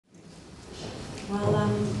Well,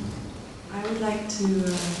 I would like to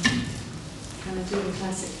kind of do the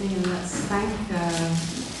classic thing, and that's thank,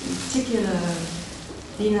 in particular,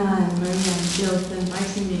 Dina and Maria and Jill for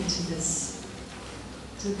inviting me to this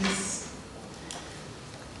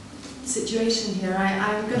situation here.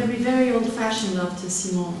 I'm going to be very old-fashioned after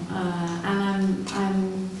Simon, and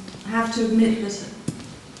I have to admit that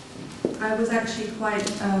I was actually quite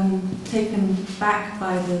taken back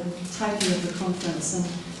by the title of the conference, and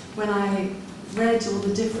when I read all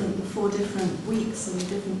the 4 different weeks and the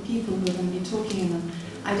different people who are going to be talking in them,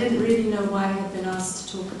 I didn't really know why I had been asked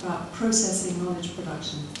to talk about processing knowledge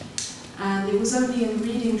production. And it was only in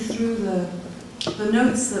reading through the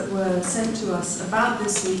notes that were sent to us about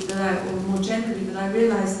this week, or more generally, that I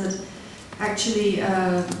realized that actually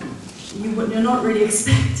you're not really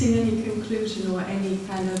expecting any conclusion or any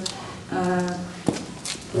kind of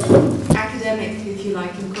academic, if you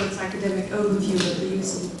like, in quotes, academic overview of the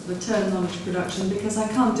use of the term knowledge production, because I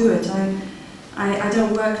can't do it. I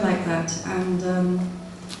don't work like that, and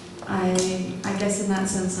I guess in that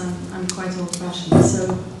sense I'm quite old-fashioned.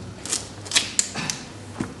 So,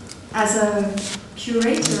 as a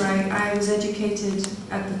curator, I was educated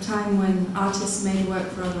at the time when artists made work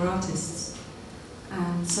for other artists,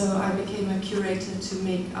 and so I became a curator to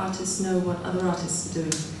make artists know what other artists are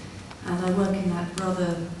doing. And I work in that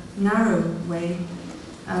rather narrow way,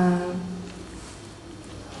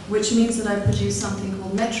 which means that I produce something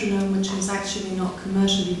called Metronome, which is actually not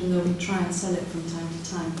commercial, even though we try and sell it from time to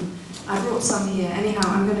time. I brought some here. Anyhow,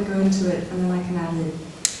 I'm going to go into it, and then I can add it.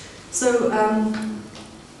 So,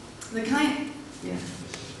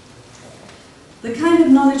 the kind of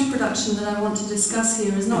knowledge production that I want to discuss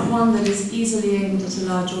here is not one that is easily aimed at a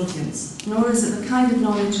large audience, nor is it the kind of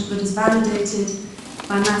knowledge that is validated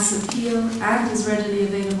by mass appeal and is readily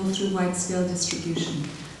available through wide-scale distribution.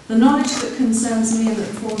 The knowledge that concerns me and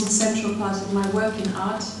that forms a central part of my work in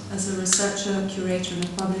art as a researcher, curator and a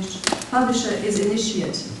publisher is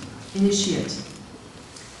initiate.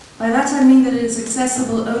 By that I mean that it is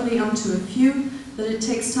accessible only unto a few, that it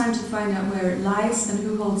takes time to find out where it lies and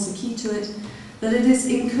who holds the key to it, that it is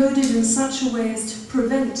encoded in such a way as to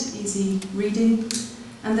prevent easy reading,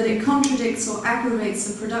 and that it contradicts or aggravates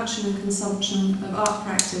the production and consumption of art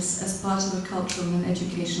practice as part of the cultural and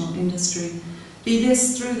educational industry, be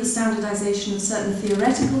this through the standardization of certain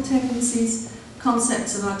theoretical tendencies,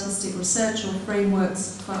 concepts of artistic research, or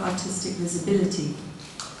frameworks for artistic visibility.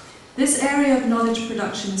 This area of knowledge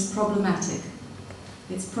production is problematic.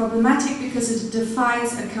 It's problematic because it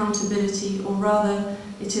defies accountability, or rather,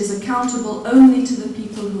 it is accountable only to the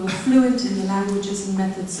people who are fluent in the languages and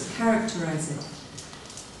methods that characterize it.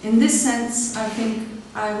 In this sense, I think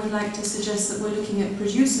I would like to suggest that we're looking at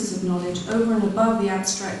producers of knowledge over and above the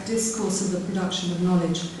abstract discourse of the production of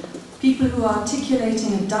knowledge. People who are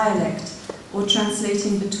articulating a dialect or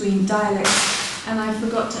translating between dialects. And I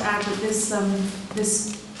forgot to add that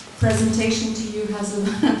this presentation to you has a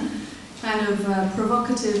kind of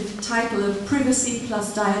provocative title of Privacy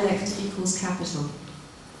plus Dialect equals Capital.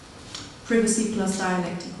 Privacy plus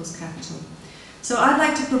dialect equals capital. So I'd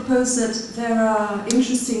like to propose that there are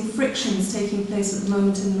interesting frictions taking place at the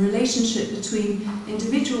moment in the relationship between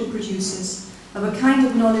individual producers of a kind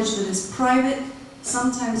of knowledge that is private,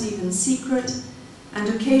 sometimes even secret, and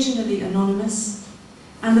occasionally anonymous,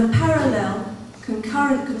 and the parallel,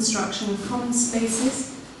 concurrent construction of common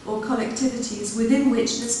spaces or collectivities within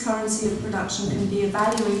which this currency of production can be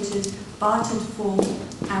evaluated, bartered for,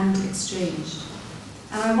 and exchanged.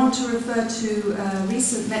 And I want to refer to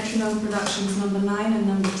recent Metronome productions number 9 and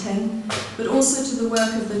number 10, but also to the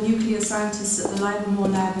work of the nuclear scientists at the Livermore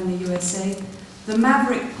Lab in the USA, the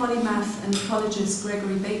maverick polymath and ecologist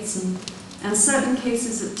Gregory Bateson, and certain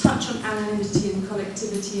cases that touch on anonymity and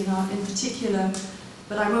collectivity in art in particular,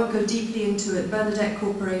 but I won't go deeply into it, Bernadette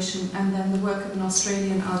Corporation, and then the work of an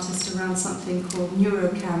Australian artist around something called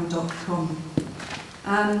neurocam.com.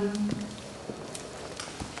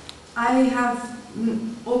 I have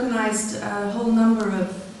organized a whole number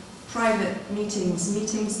of private meetings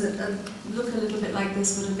that look a little bit like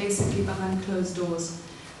this, but are basically behind closed doors.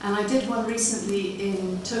 And I did one recently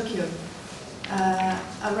in Tokyo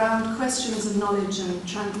around questions of knowledge and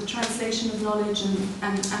the translation of knowledge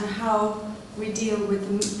and how we deal with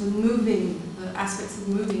the aspects of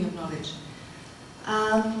moving of knowledge.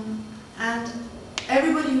 And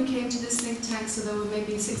everybody who came to this think tank, so there were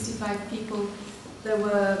maybe 65 people, there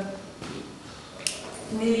were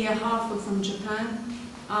nearly a half were from Japan,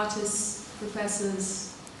 artists,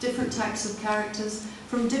 professors, different types of characters,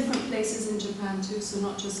 from different places in Japan too, so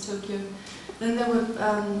not just Tokyo. Then there were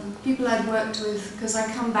people I'd worked with, because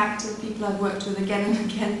I come back to the people I'd worked with again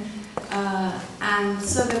and again, And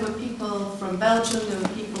so there were people from Belgium, there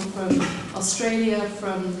were people from Australia,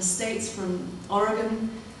 from the States, from Oregon,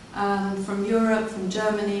 from Europe, from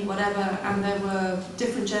Germany, whatever, and there were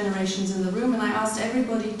different generations in the room, and I asked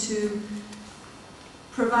everybody to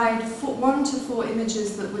provide 1 to 4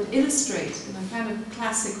 images that would illustrate, in a kind of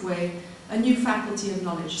classic way, a new faculty of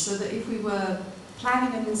knowledge, so that if we were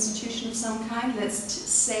planning an institution of some kind, let's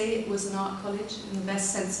say it was an art college, in the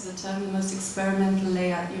best sense of the term, the most experimental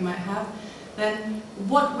layout you might have, then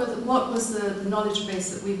what was the knowledge base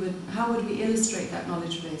that we would, how would we illustrate that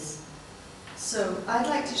knowledge base? So I'd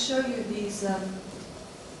like to show you these, I'd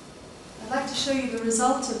like to show you the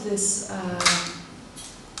result of this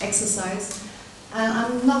exercise. And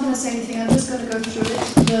I'm not going to say anything, I'm just going to go through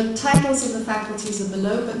it. The titles of the faculties are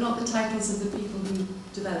below, but not the titles of the people who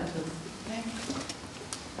developed them. Okay?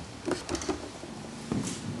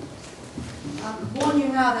 I'll warn you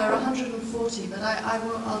now, there are 140, but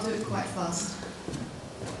I'll do it quite fast.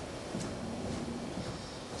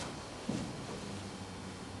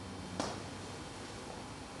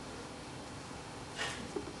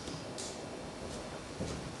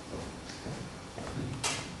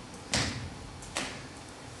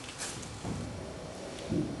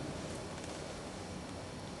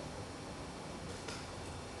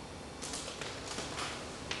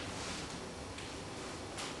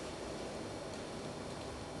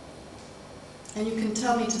 And you can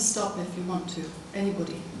tell me to stop if you want to,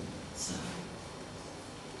 anybody. So.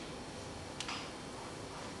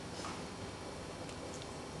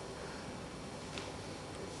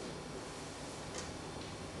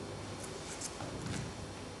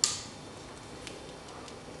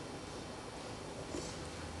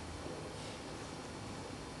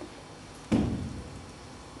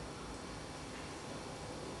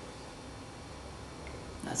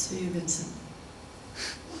 That's for you, Vincent.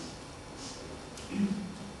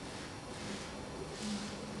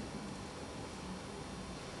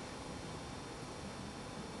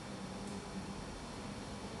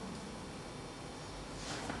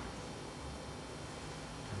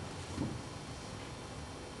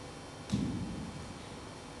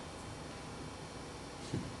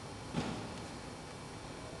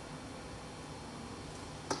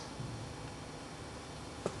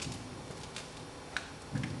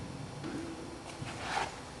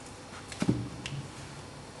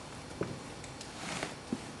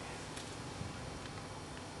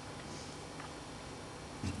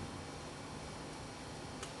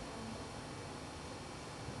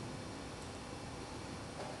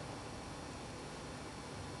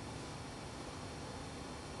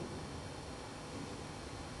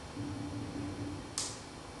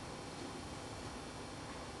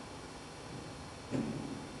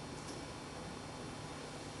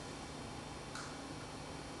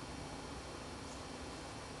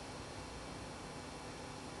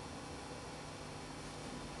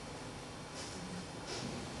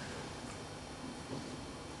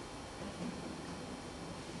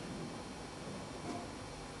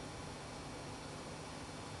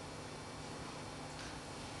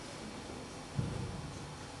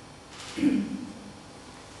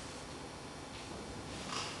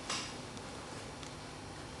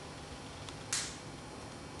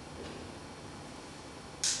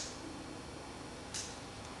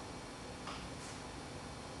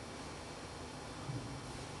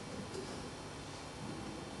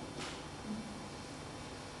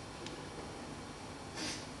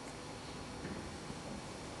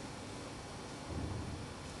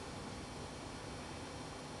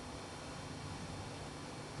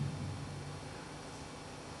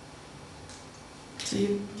 So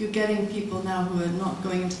you're getting people now who are not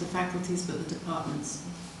going into the faculties but the departments.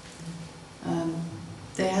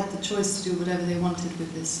 They had the choice to do whatever they wanted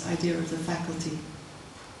with this idea of the faculty.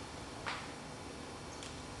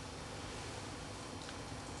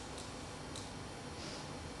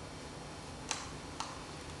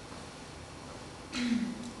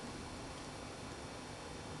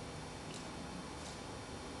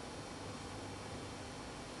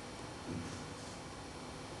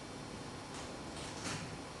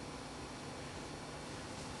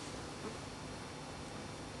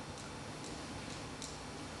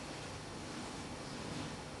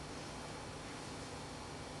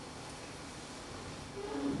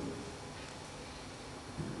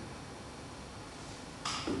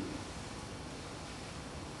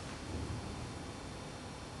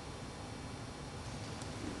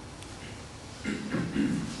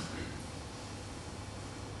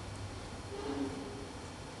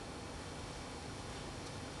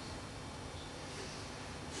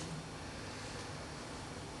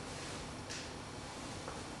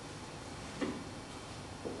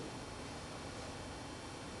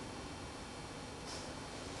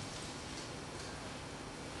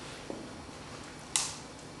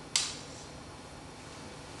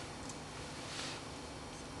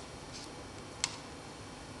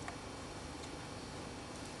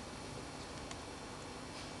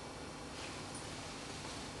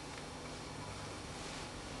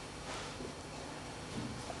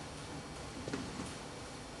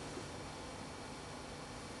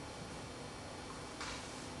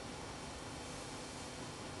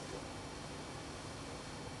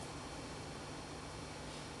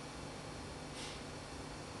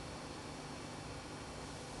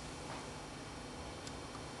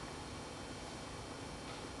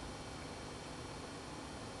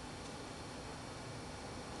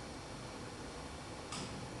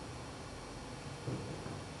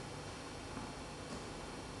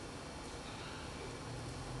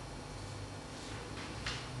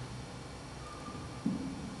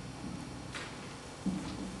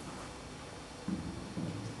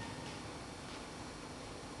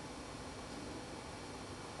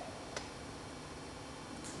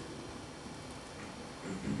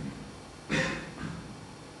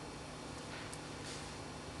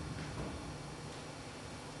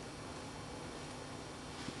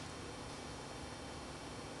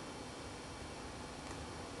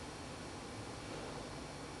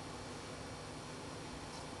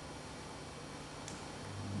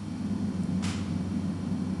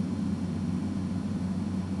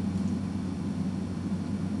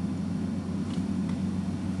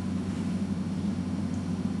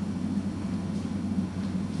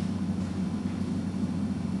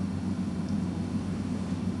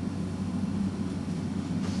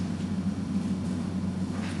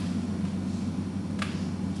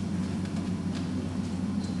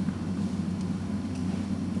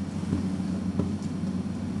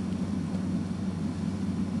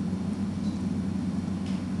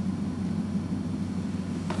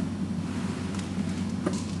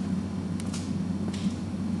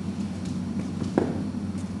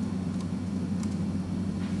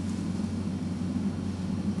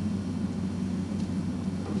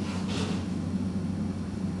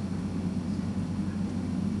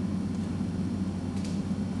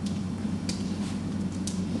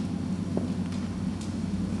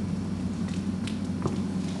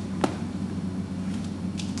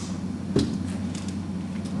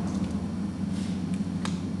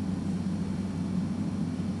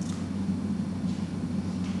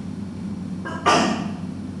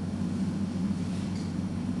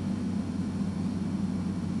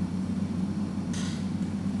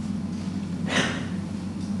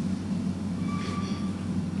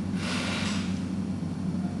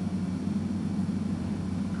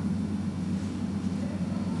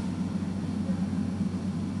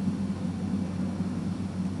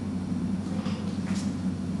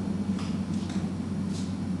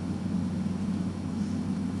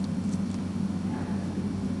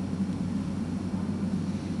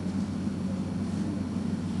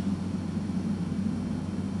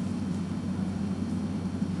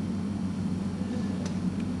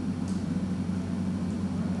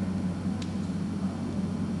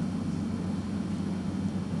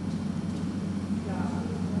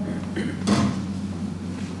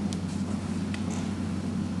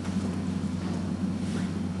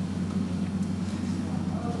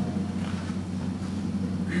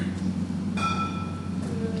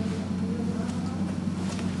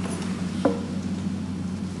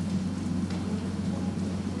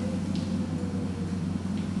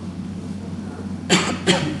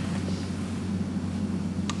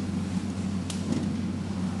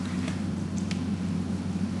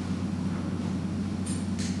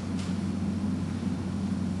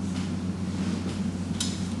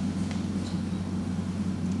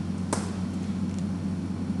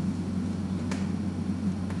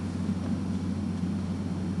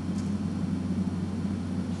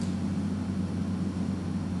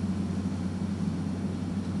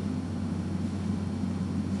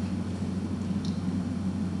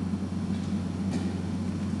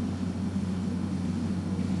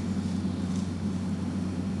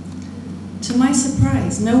 To my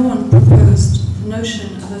surprise, no one proposed the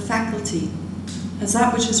notion of a faculty as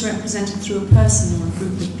that which is represented through a person or a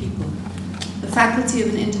group of people. The faculty of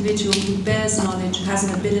an individual who bears knowledge, has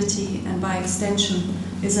an ability, and by extension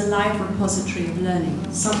is a live repository of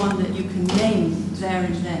learning, someone that you can name there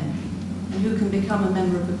and then, and who can become a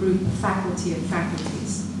member of a group, a faculty of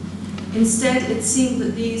faculties. Instead, it seemed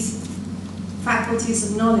that these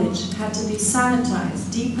faculties of knowledge had to be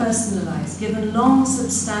sanitized, depersonalized, given long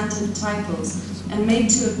substantive titles, and made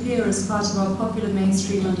to appear as part of our popular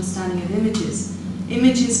mainstream understanding of images.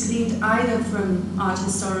 Images gleaned either from art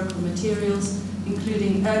historical materials,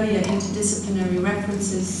 including earlier interdisciplinary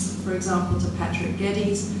references, for example, to Patrick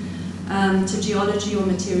Geddes, to geology or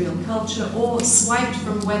material culture, or swiped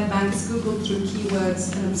from web banks, googled through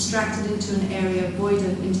keywords, and abstracted into an area void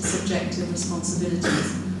of intersubjective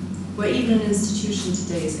responsibilities, where even an institution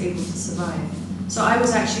today is able to survive. So I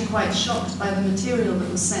was actually quite shocked by the material that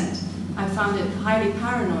was sent. I found it highly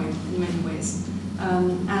paranoid in many ways,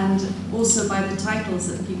 and also by the titles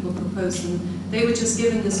that people proposed. And they were just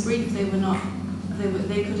given this brief. They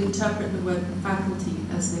could interpret the word faculty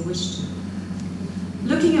as they wished to.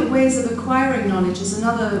 Looking at ways of acquiring knowledge is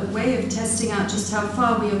another way of testing out just how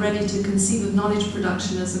far we are ready to conceive of knowledge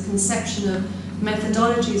production as a conception of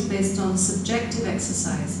methodologies based on subjective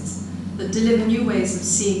exercises that deliver new ways of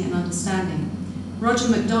seeing and understanding. Roger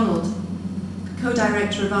MacDonald,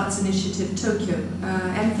 co-director of Arts Initiative Tokyo,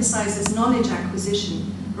 emphasizes knowledge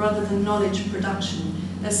acquisition rather than knowledge production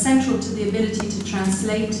as central to the ability to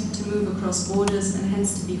translate, to move across borders, and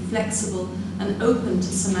hence to be flexible and open to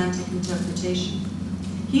semantic interpretation.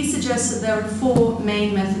 He suggests that there are 4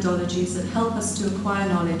 main methodologies that help us to acquire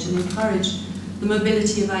knowledge and encourage the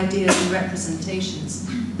mobility of ideas and representations.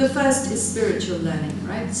 The first is spiritual learning,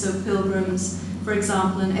 right? So pilgrims, for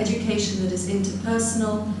example, an education that is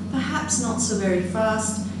interpersonal, perhaps not so very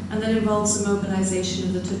fast, and that involves the mobilization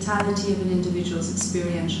of the totality of an individual's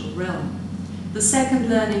experiential realm. The second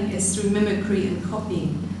learning is through mimicry and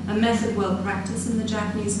copying, a method well practiced in the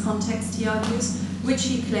Japanese context, he argues, which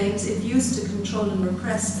he claims, if used to control and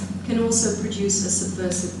repress, can also produce a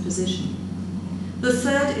subversive position. The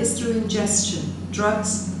third is through ingestion,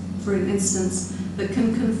 drugs, for instance, that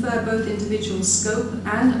can confer both individual scope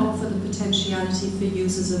and offer the potentiality for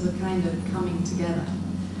users of a kind of coming together.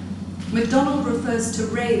 MacDonald refers to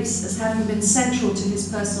raves as having been central to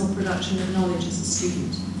his personal production of knowledge as a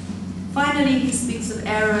student. Finally, he speaks of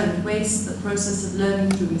error and waste, the process of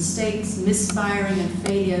learning through mistakes, misfiring and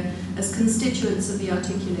failure as constituents of the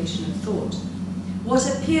articulation of thought. What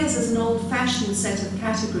appears as an old-fashioned set of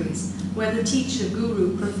categories, where the teacher,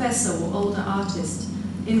 guru, professor, or older artist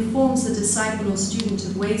informs the disciple or student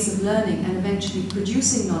of ways of learning and eventually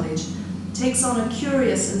producing knowledge, takes on a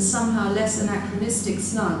curious and somehow less anachronistic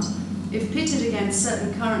slant if pitted against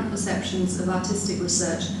certain current perceptions of artistic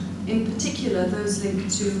research, in particular those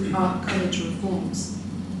linked to art college reforms.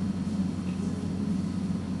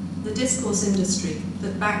 The discourse industry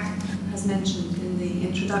that Bach has mentioned in the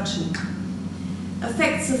introduction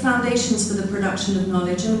affects the foundations for the production of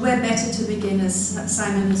knowledge, and where better to begin, as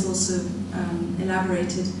Simon has also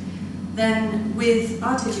elaborated, than with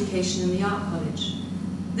art education in the art college.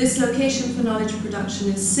 This location for knowledge production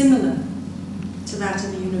is similar to that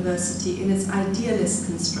of a university in its idealist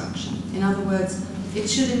construction. In other words, it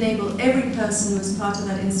should enable every person who is part of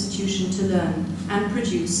that institution to learn and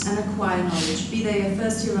produce and acquire knowledge, be they a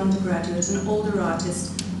first-year undergraduate, an older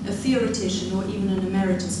artist, a theoretician, or even an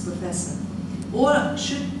emeritus professor, or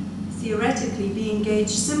should theoretically be engaged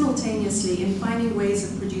simultaneously in finding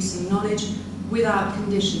ways of producing knowledge without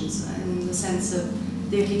conditions, in the sense of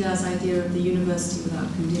Derrida's idea of the university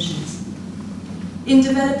without conditions, in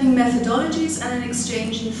developing methodologies and an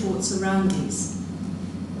exchange in thoughts around these.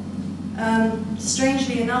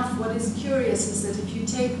 Strangely enough, what is curious is that if you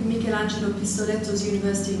take Michelangelo Pistoletto's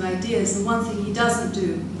University of Ideas, the one thing he doesn't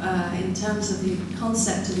do in terms of the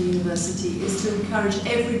concept of the university is to encourage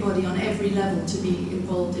everybody on every level to be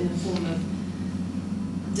involved in a form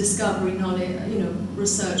of discovery, knowledge,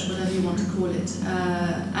 research, whatever you want to call it.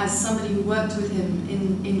 As somebody who worked with him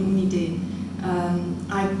in Unide,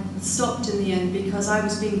 stopped in the end because I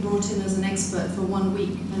was being brought in as an expert for 1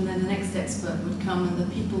 week, and then the next expert would come, and the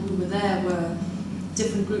people who were there were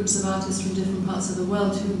different groups of artists from different parts of the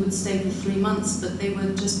world who would stay for 3 months, but they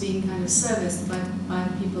were just being kind of serviced by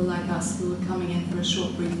people like us who were coming in for a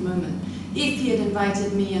short, brief moment. If he had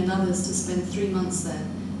invited me and others to spend 3 months there,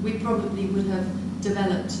 we probably would have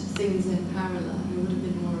developed things in parallel, and it would have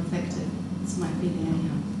been more effective. That's my feeling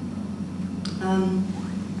anyhow.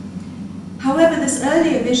 However, this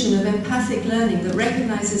earlier vision of empathic learning that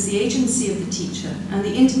recognizes the agency of the teacher and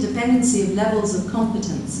the interdependency of levels of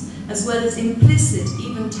competence, as well as implicit,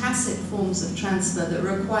 even tacit forms of transfer that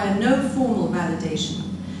require no formal validation,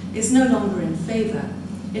 is no longer in favor.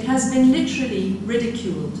 It has been literally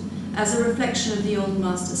ridiculed as a reflection of the old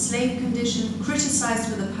master-slave condition, criticized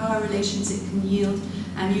for the power relations it can yield,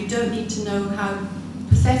 and you don't need to know how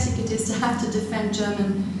pathetic it is to have to defend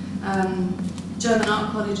German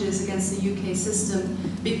art colleges against the UK system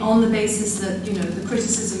on the basis that, you know, the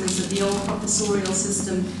criticism is that the old professorial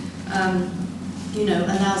system, you know,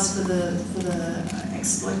 allows for the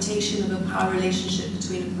exploitation of a power relationship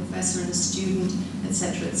between a professor and a student,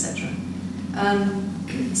 etc., etc.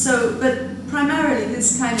 But primarily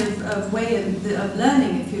this kind of way of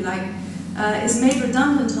learning, if you like, is made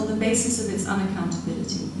redundant on the basis of its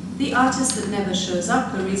unaccountability. The artist that never shows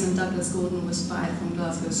up, the reason Douglas Gordon was fired from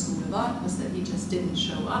Glasgow School of Art was that he just didn't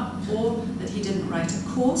show up, or that he didn't write a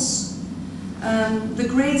course. The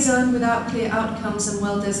grey zone without clear outcomes and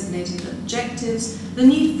well-designated objectives, the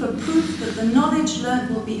need for proof that the knowledge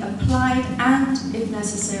learnt will be applied and, if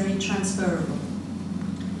necessary, transferable.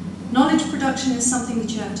 Knowledge production is something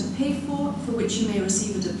that you have to pay for which you may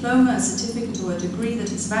receive a diploma, a certificate, or a degree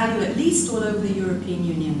that is valued at least all over the European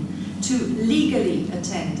Union. To legally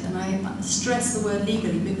attend, and I stress the word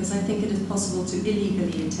legally because I think it is possible to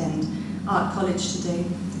illegally attend art college today,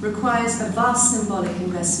 requires a vast symbolic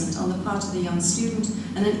investment on the part of the young student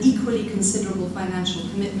and an equally considerable financial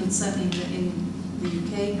commitment, certainly in the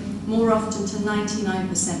UK, more often to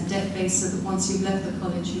 99% debt-based, so that once you've left the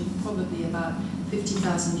college you're probably about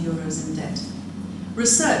 50,000 euros in debt.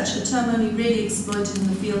 Research, a term only really exploited in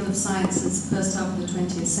the field of science since the first half of the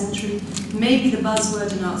 20th century, may be the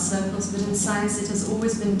buzzword in art circles, but in science it has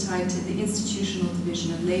always been tied to the institutional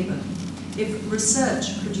division of labour. If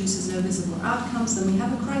research produces no visible outcomes, then we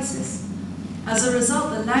have a crisis. As a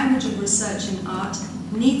result, the language of research in art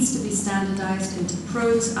needs to be standardized into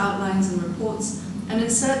prose, outlines and reports, and in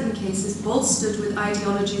certain cases bolstered with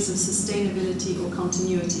ideologies of sustainability or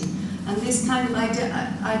continuity. And this kind of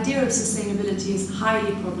idea of sustainability is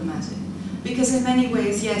highly problematic, because in many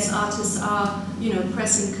ways, yes, artists are, you know,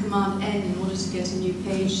 pressing Command N in order to get a new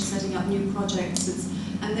page, setting up new projects,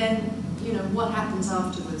 and then, you know, what happens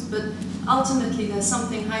afterwards. But ultimately, there's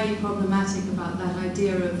something highly problematic about that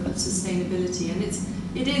idea of sustainability, and it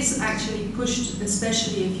is actually pushed,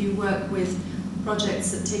 especially if you work with projects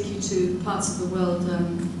that take you to parts of the world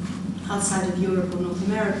outside of Europe or North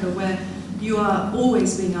America, where you are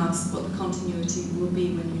always being asked what the continuity will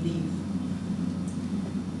be when you leave.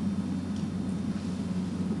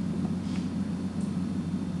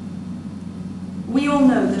 We all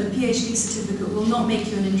know that a PhD certificate will not make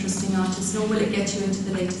you an interesting artist, nor will it get you into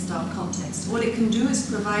the latest art context. All it can do is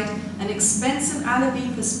provide an expensive alibi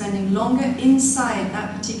for spending longer inside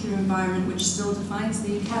that particular environment which still defines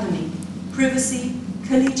the academy. Privacy,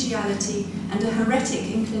 collegiality, and a heretic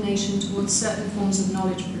inclination towards certain forms of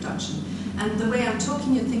knowledge production. And the way I'm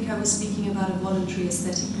talking, you'd think I was speaking about a voluntary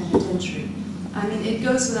aesthetic penitentiary. I mean, it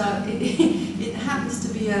goes without, it happens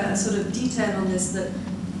to be a sort of detail on this that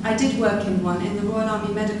I did work in one, in the Royal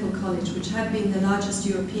Army Medical College, which had been the largest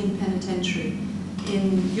European penitentiary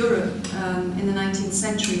in Europe in the 19th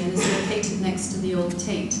century and is located next to the old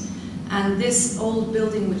Tate. And this old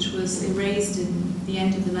building, which was erased in the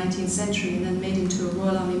end of the 19th century and then made into a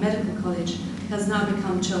Royal Army Medical College, has now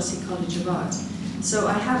become Chelsea College of Art. So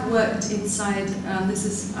I have worked inside,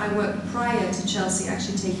 I worked prior to Chelsea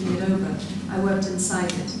actually taking it over. I worked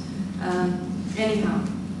inside it. Anyhow,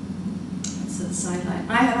 that's the sideline.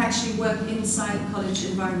 I have actually worked inside college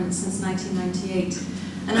environments since 1998,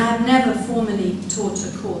 and I have never formally taught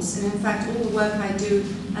a course. And in fact, all the work I do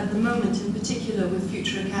at the moment, in particular with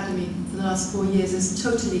Future Academy for the last 4 years, is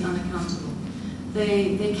totally unaccountable.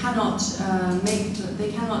 They cannot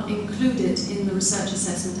include it in the research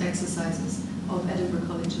assessment exercises of Edinburgh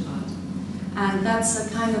College of Art. And that's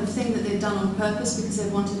a kind of thing that they've done on purpose because they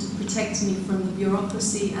wanted to protect me from the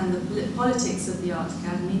bureaucracy and the politics of the Art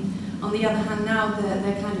Academy. On the other hand, now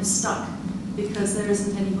they're kind of stuck because there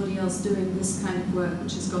isn't anybody else doing this kind of work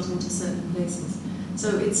which has got into certain places.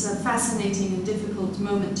 So it's a fascinating and difficult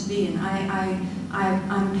moment to be in.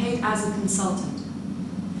 I'm paid as a consultant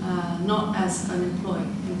not as an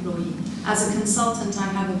employee. As a consultant, I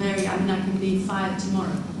have I can be fired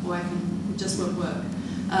tomorrow, or it just won't work.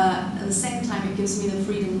 At the same time, it gives me the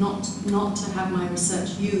freedom not to have my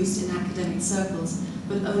research used in academic circles,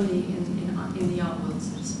 but only in the art world,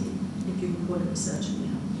 so to speak, if you can call it research.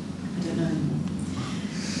 I don't know anymore.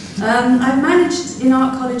 I've managed in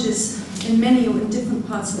art colleges in many or in different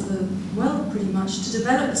parts of the world, pretty much, to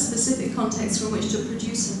develop a specific context from which to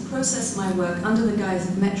produce and process my work under the guise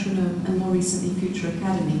of Metronome and more recently Future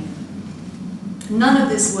Academy. None of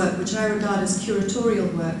this work, which I regard as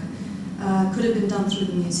curatorial work, could have been done through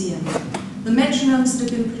the museum. The metronomes that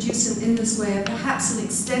have been produced in this way are perhaps an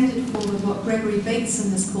extended form of what Gregory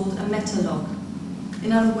Bateson has called a metalogue.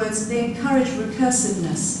 In other words, they encourage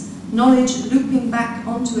recursiveness, knowledge looping back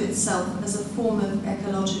onto itself as a form of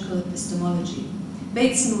ecological epistemology.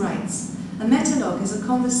 Bateson writes, "A metalogue is a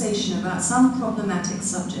conversation about some problematic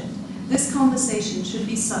subject. This conversation should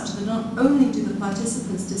be such that not only do the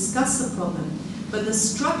participants discuss the problem, but the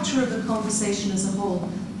structure of the conversation as a whole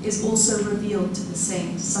is also revealed to the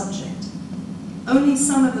same subject." Only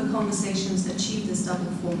some of the conversations achieve this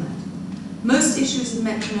double format. Most issues of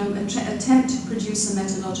Metronome attempt to produce a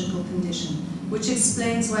metalogical condition, which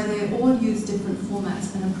explains why they all use different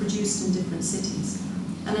formats and are produced in different cities.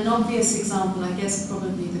 And an obvious example, I guess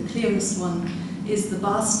probably the clearest one, is The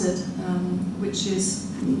Bastard, which is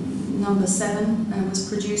number 7, and was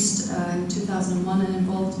produced in 2001 and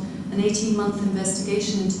involved an 18-month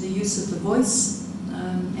investigation into the use of the voice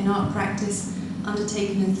in art practice,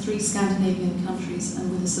 undertaken in 3 Scandinavian countries and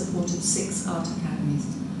with the support of 6 art academies.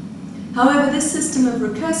 However, this system of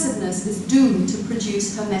recursiveness is doomed to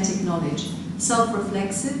produce hermetic knowledge,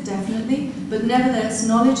 self-reflexive, definitely, but nevertheless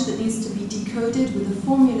knowledge that needs to be decoded with a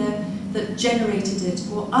formula that generated it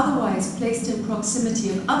or otherwise placed in proximity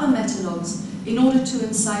of other metalogues in order to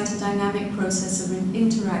incite a dynamic process of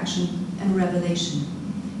interaction and revelation.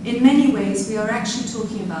 In many ways, we are actually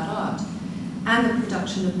talking about art and the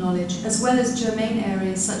production of knowledge, as well as germane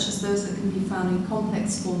areas such as those that can be found in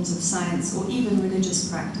complex forms of science or even religious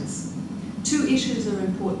practice. 2 issues are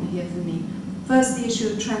important here for me. First, the issue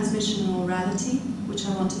of transmission and orality, which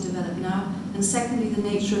I want to develop now, and secondly, the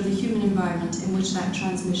nature of the human environment in which that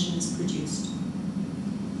transmission is produced.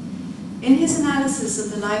 In his analysis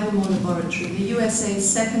of the Livermore Laboratory, the USA's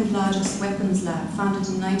 2nd largest weapons lab, founded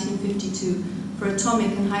in 1952 for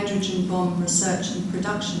atomic and hydrogen bomb research and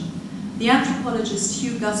production, the anthropologist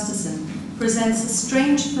Hugh Gustafson presents a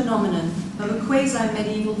strange phenomenon of a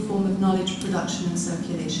quasi-medieval form of knowledge production and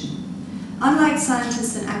circulation. Unlike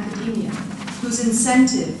scientists in academia, whose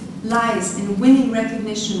incentive lies in winning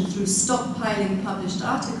recognition through stockpiling published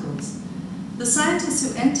articles, the scientists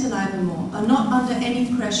who enter Livermore are not under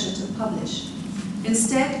any pressure to publish.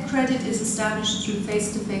 Instead, credit is established through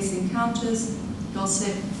face-to-face encounters,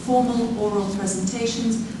 gossip, formal oral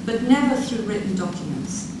presentations, but never through written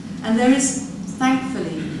documents. And there is,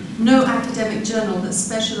 thankfully, no academic journal that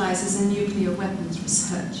specializes in nuclear weapons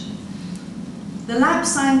research. The lab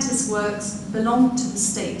scientists' works belong to the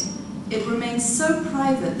state. It remains so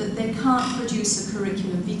private that they can't produce a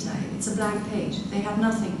curriculum vitae. It's a blank page. They have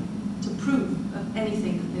nothing to prove of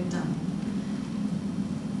anything that they've done.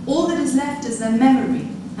 All that is left is their memory,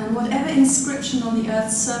 and whatever inscription on the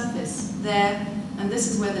Earth's surface, there, and this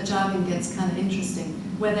is where the jargon gets kind of interesting,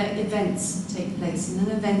 where their events take place, and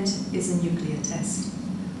an event is a nuclear test.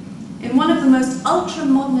 In one of the most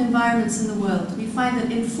ultra-modern environments in the world, we find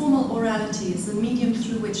that informal orality is the medium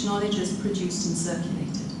through which knowledge is produced and circulated.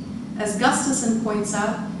 As Gustafson points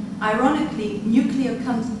out, ironically, nuclear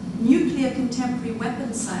contemporary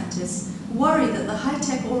weapons scientists worry that the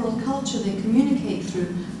high-tech oral culture they communicate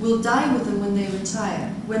through will die with them when they retire,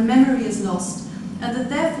 when memory is lost, and that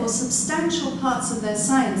therefore substantial parts of their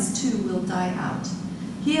science too will die out.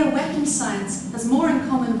 Here, weapons science has more in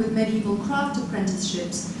common with medieval craft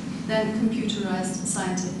apprenticeships than computerized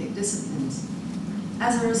scientific disciplines.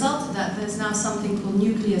 As a result of that, there's now something called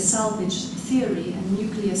nuclear salvage theory and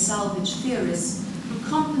nuclear salvage theorists who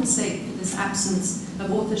compensate for this absence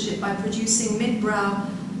of authorship by producing mid-brow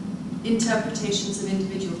interpretations of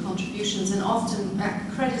individual contributions and often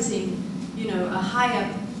crediting, a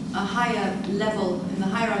higher level in the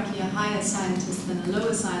hierarchy, a higher scientist than a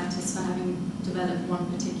lower scientist for having developed one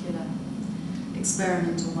particular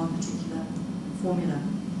experiment or one particular formula.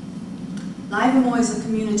 Livermore is a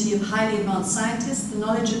community of highly advanced scientists. The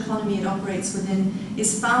knowledge economy it operates within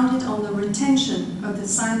is founded on the retention of the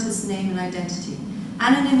scientist's name and identity.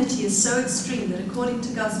 Anonymity is so extreme that, according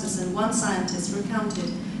to Gustafson, one scientist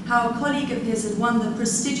recounted how a colleague of his had won the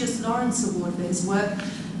prestigious Lawrence Award for his work,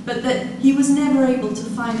 but that he was never able to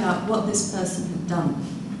find out what this person had done.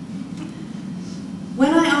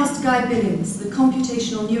 When I Guy Billings, the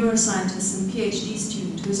computational neuroscientist and PhD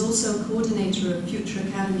student who is also coordinator of Future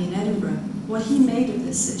Academy in Edinburgh, what he made of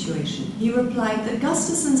this situation. He replied that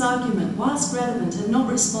Gustafson's argument, whilst relevant, had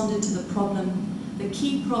not responded to the problem, the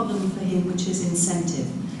key problem for him, which is incentive.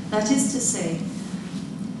 That is to say,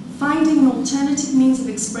 finding an alternative means of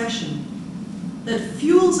expression that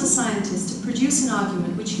fuels a scientist to produce an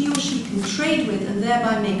argument which he or she can trade with and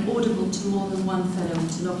thereby make audible to more than one fellow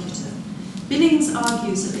interlocutor. Billings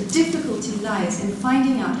argues that the difficulty lies in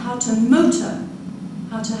finding out how to motor,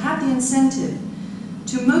 how to have the incentive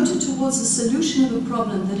to motor towards a solution of a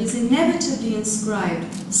problem that is inevitably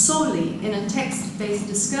inscribed solely in a text-based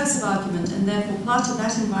discursive argument and therefore part of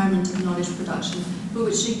that environment of knowledge production for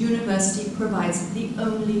which a university provides the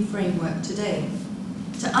only framework today.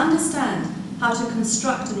 To understand how to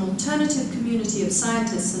construct an alternative community of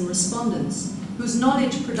scientists and respondents whose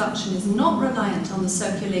knowledge production is not reliant on the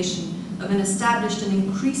circulation of an established and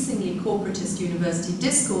increasingly corporatist university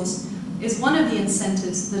discourse is one of the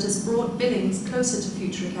incentives that has brought Billings closer to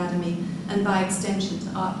Future Academy and by extension to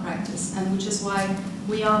art practice, and which is why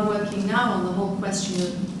we are working now on the whole question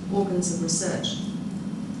of organs of research.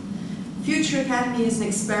 Future Academy is an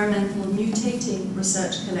experimental, mutating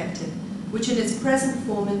research collective, which in its present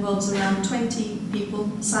form involves around 20 people,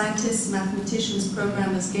 scientists, mathematicians,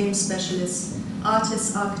 programmers, game specialists,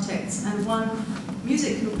 artists, architects, and one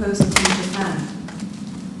music composer from Japan.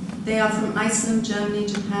 They are from Iceland, Germany,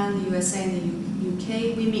 Japan, the USA, and the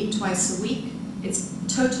UK. We meet twice a week. It's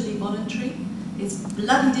totally voluntary. It's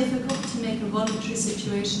bloody difficult to make a voluntary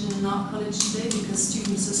situation in an art college today because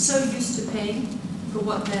students are so used to paying for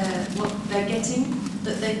what they're getting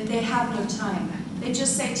that they have no time. They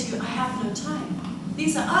just say to you, I have no time.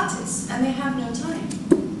 These are artists and they have no time.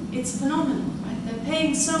 It's phenomenal, right? They're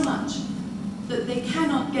paying so much that they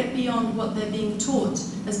cannot get beyond what they're being taught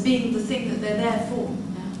as being the thing that they're there for.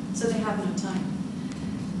 So they have no time.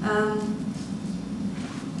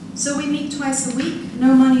 So we meet twice a week,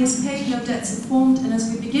 no money is paid, no debts are formed, and as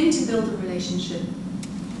we begin to build a relationship,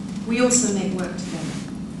 we also make work together.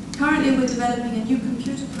 Currently we're developing a new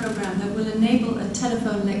computer program that will enable a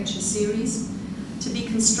telephone lecture series to be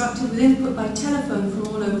constructed with input by telephone from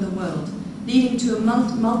all over the world, leading to a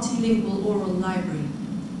multilingual oral library.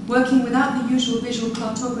 Working without the usual visual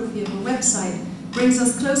cartography of a website brings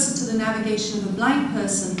us closer to the navigation of a blind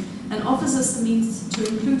person and offers us the means to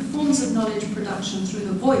include forms of knowledge production through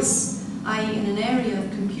the voice, i.e. in an area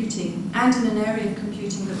of computing, and in an area of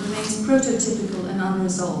computing that remains prototypical and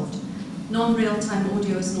unresolved. Non-real-time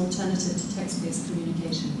audio is an alternative to text-based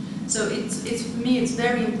communication. So for me, it's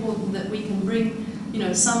very important that we can bring,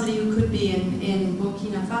 somebody who could be in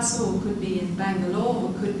Burkina Faso, or could be in Bangalore,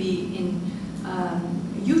 or could be in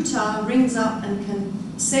Utah, rings up and can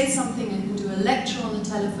say something and can do a lecture on the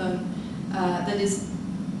telephone that is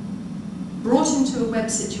brought into a web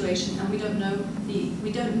situation, and we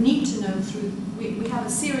don't need to know through, we have a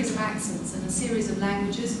series of accents and a series of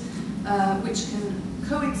languages which can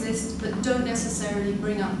coexist but don't necessarily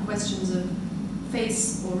bring up questions of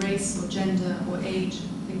face or race or gender or age,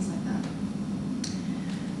 things like that.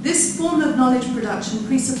 This form of knowledge production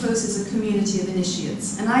presupposes a community of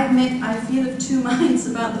initiates, and I admit I feel of two minds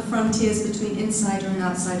about the frontiers between insider and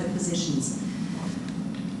outsider positions.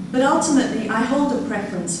 But ultimately, I hold a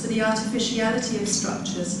preference for the artificiality of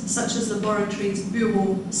structures such as laboratories,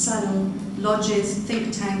 bureaux, salons, lodges,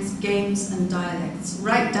 think tanks, games, and dialects,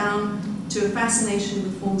 right down to a fascination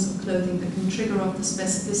with forms of clothing that can trigger off the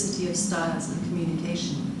specificity of styles and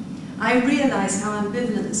communication. I realize how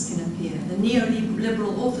ambivalent this can appear. The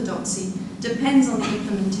neoliberal orthodoxy depends on the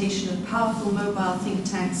implementation of powerful mobile think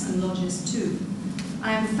tanks and lodges too.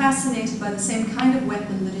 I am fascinated by the same kind of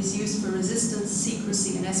weapon that is used for resistance,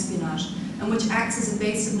 secrecy, and espionage, and which acts as a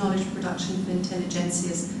base of knowledge production for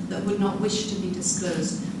intelligentsias that would not wish to be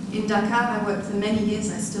disclosed. In Dakar, I worked for many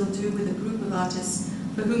years, I still do, with a group of artists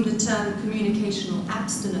for whom the term communicational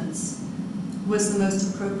abstinence was the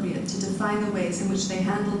most appropriate to define the ways in which they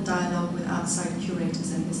handled dialogue with outside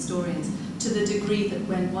curators and historians, to the degree that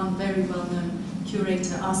when one very well-known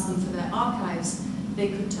curator asked them for their archives, they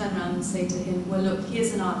could turn around and say to him, well look,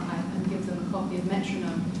 here's an archive, and give them a copy of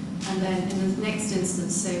Metronome, and then in the next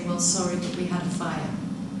instance say, well sorry, but we had a fire.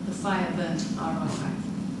 The fire burnt our archive.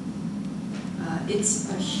 It's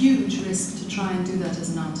a huge risk to try and do that as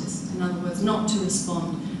an artist. In other words, not to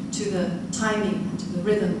respond to the timing and to the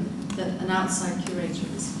rhythm that an outside curator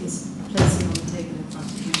is placing on the table in front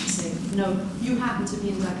of you to say, no, you happen to be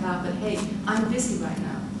in Dakar, but hey, I'm busy right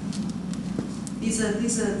now. These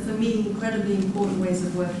are, for me, incredibly important ways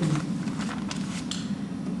of working.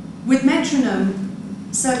 With Metronome,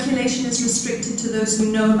 circulation is restricted to those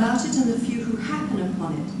who know about it and the few who happen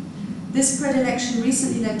upon it. This predilection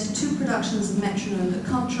recently led to 2 productions of Metronome that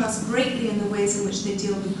contrast greatly in the ways in which they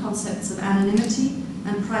deal with concepts of anonymity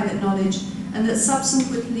and private knowledge, and that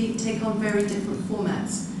subsequently take on very different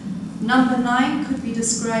formats. Number 9 could be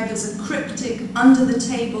described as a cryptic,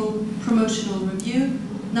 under-the-table promotional review.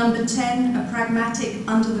 Number 10, a pragmatic,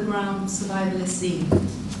 under-the-ground survivalist zine.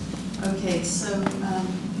 Okay, so a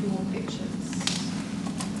few more pictures.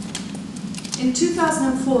 In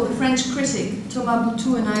 2004, the French critic Thomas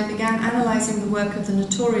Boutou and I began analyzing the work of the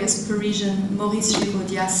notorious Parisian Maurice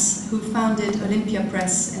Girodias, who founded Olympia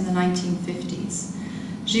Press in the 1950s.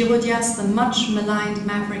 Girodias, the much maligned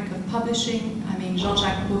maverick of publishing, I mean,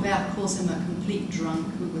 Jean-Jacques Prouvaire calls him a complete drunk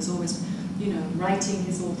who was always, writing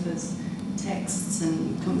his authors' texts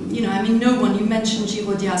and, I mean, no one, you mention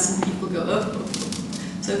Girodias and people go, oh.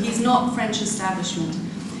 So he's not French establishment.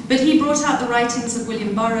 But he brought out the writings of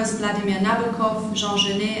William Burroughs, Vladimir Nabokov, Jean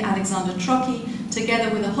Genet, Alexander Trotsky,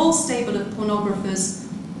 together with a whole stable of pornographers.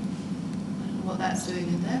 I don't know what that's doing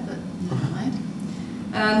in there, but never mind.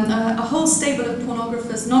 A whole stable of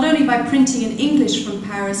pornographers, not only by printing in English from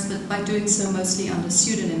Paris, but by doing so mostly under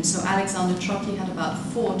pseudonyms. So Alexander Trotsky had about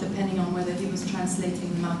 4, depending on whether he was translating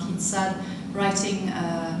the Marquis de Sade, writing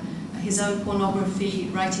his own pornography,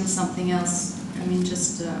 writing something else. I mean,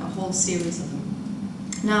 just a whole series of them.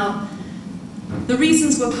 Now, the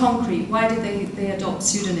reasons were concrete. Why did they adopt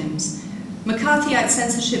pseudonyms? McCarthyite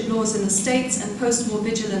censorship laws in the States and post-war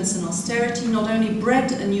vigilance and austerity not only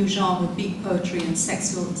bred a new genre of beat poetry and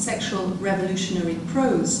sexual revolutionary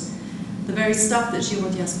prose, the very stuff that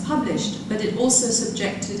Girodias published, but it also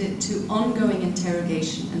subjected it to ongoing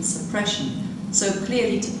interrogation and suppression. So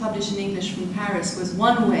clearly to publish in English from Paris was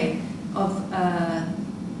one way of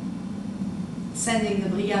sending the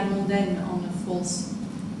Brigade Mondaine on a false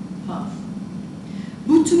path.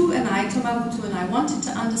 Boutou and I, Thomas Boutou and I, wanted to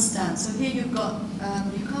understand. So here you've got,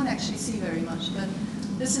 you can't actually see very much, but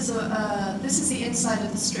this is the inside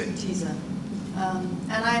of the strip teaser. And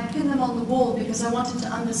I pinned them on the wall because I wanted to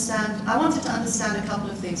understand a couple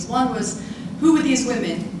of things. One was, who were these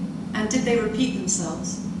women and did they repeat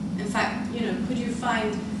themselves? In fact, could you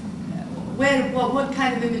find what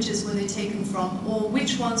kind of images were they taken from, or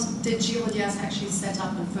which ones did Girodias actually set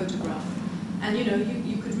up and photograph? And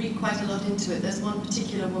you could read quite a lot into it. There's one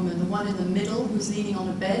particular woman, the one in the middle, who's leaning on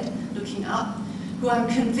a bed, looking up, who I'm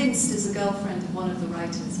convinced is a girlfriend of one of the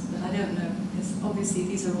writers, but I don't know, because obviously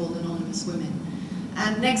these are all anonymous women.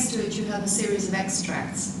 And next to it you have a series of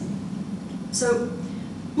extracts. So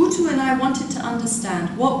Boutou and I wanted to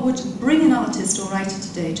understand what would bring an artist or writer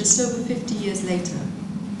today, just over 50 years later,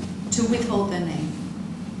 to withhold their name.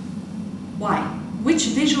 Why? Which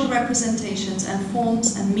visual representations and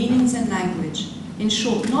forms and meanings and language, in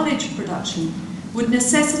short, knowledge production, would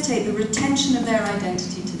necessitate the retention of their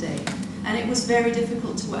identity today? And it was very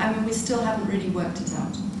difficult to, we still haven't really worked it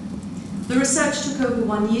out. The research took over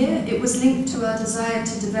 1 year. It was linked to our desire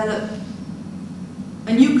to develop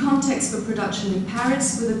a new context for production in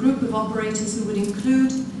Paris with a group of operators who would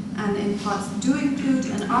include, and in parts do include,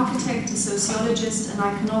 an architect, a sociologist, an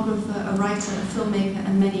iconographer, a writer, a filmmaker,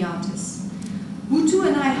 and many artists. Boutou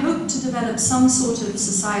and I hoped to develop some sort of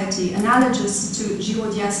society analogous to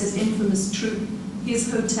Girodias' infamous troupe,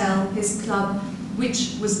 his hotel, his club,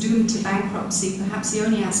 which was doomed to bankruptcy, perhaps the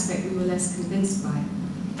only aspect we were less convinced by.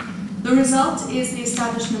 The result is the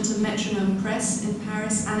establishment of Metronome Press in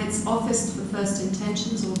Paris and its Office for First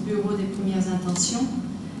Intentions, or Bureau des Premières Intentions,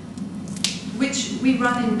 which we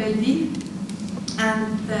run in Belleville,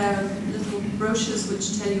 and there are little brochures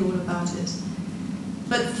which tell you all about it.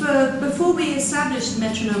 But before we established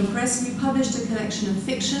Metronome Press, we published a collection of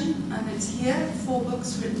fiction, and it's here, 4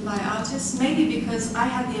 books written by artists, mainly because I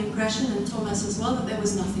had the impression, and Thomas as well, that there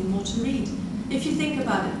was nothing more to read. If you think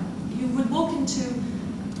about it, you would walk into,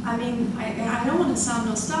 I don't want to sound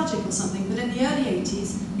nostalgic or something, but in the early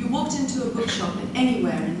 80s, you walked into a bookshop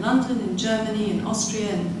anywhere, in London, in Germany, in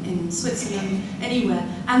Austria, in Switzerland, anywhere,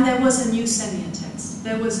 and there was a new semiotext,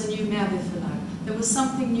 there was a new Merveille. There was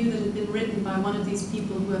something new that had been written by one of these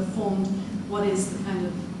people who have formed what is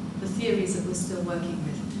the theories that we're still working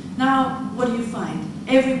with. Now, what do you find?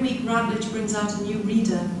 Every week Routledge brings out a new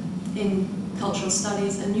reader in cultural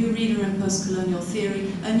studies, a new reader in post-colonial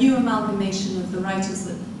theory, a new amalgamation of the writers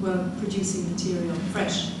that were producing material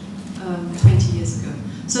fresh 20 years ago.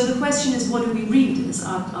 So the question is, what do we read as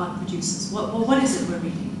art producers? What is it we're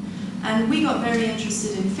reading? And we got very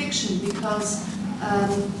interested in fiction because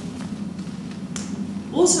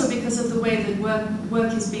also because of the way that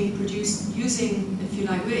work is being produced using, if you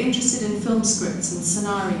like, we're interested in film scripts and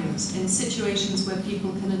scenarios, in situations where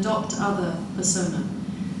people can adopt other persona.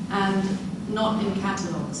 And not in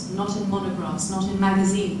catalogues, not in monographs, not in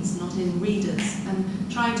magazines, not in readers, and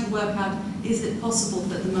trying to work out, is it possible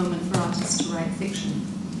at the moment for artists to write fiction?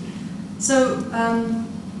 So,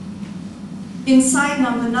 inside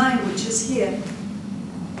number 9, which is here,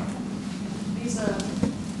 these are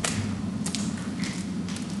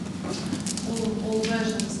all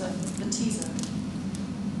versions of the teaser.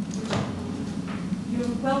 You're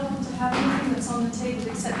welcome to have anything that's on the table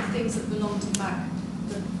except the things that belong to the back.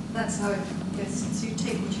 But that's how it gets, so you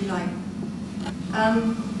take what you like.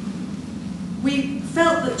 We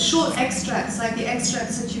felt that short extracts, like the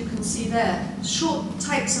extracts that you can see there, short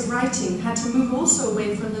types of writing had to move also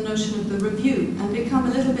away from the notion of the review and become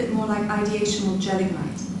a little bit more like ideational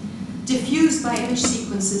gelignite, diffused by image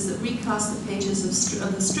sequences that recast the pages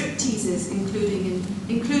of the strip teases included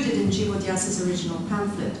in Givaudias's original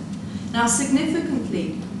pamphlet. Now,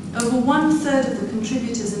 significantly, over 1/3 of the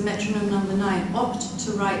contributors in Metronome number 9 opt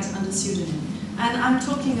to write under pseudonym. And I'm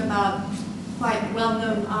talking about quite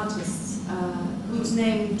well-known artists whose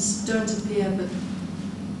names don't appear, but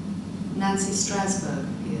Nancy Strasberg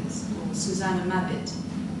appears, or Susanna Mabbitt.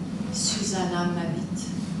 Susanna Mabbitt,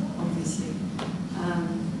 obviously.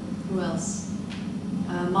 Who else?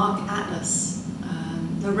 Mark Atlas,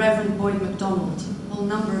 the Reverend Boyd MacDonald, a whole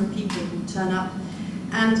number of people who turn up.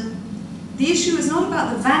 And the issue is not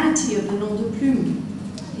about the vanity of the nom de plume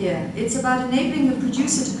here. It's about enabling the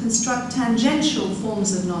producer to construct tangential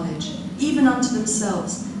forms of knowledge, even unto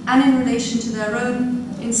themselves, and in relation to their own,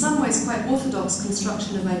 in some ways quite orthodox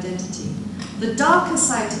construction of identity. The darker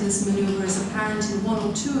side to this maneuver is apparent in 1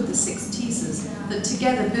 or 2 of the 6 teasers that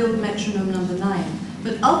together build Metronome number 9.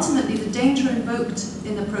 But ultimately, the danger invoked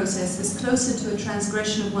in the process is closer to a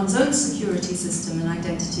transgression of one's own security system and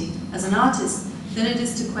identity as an artist than it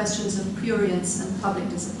is to questions of prurience and public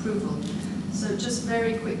disapproval. So just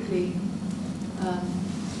very quickly,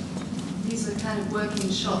 these are kind of working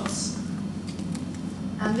shots.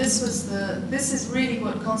 And this is really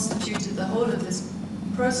what constituted the whole of this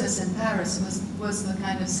process in Paris, was the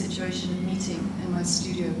kind of situation of meeting in my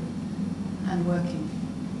studio and working.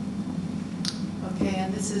 Okay,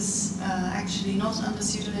 and this is actually not under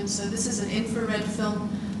pseudonym, so this is an infrared film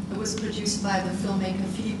that was produced by the filmmaker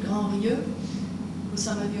Philippe Grandrieux, who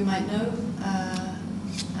some of you might know,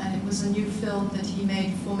 and it was a new film that he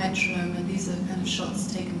made for Metronome, and these are kind of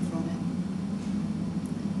shots taken from it.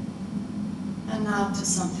 And now to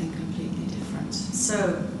something completely different.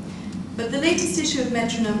 So, but the latest issue of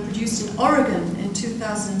Metronome, produced in Oregon in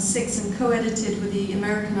 2006 and co-edited with the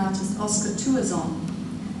American artist Oscar Tuazon,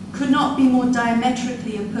 could not be more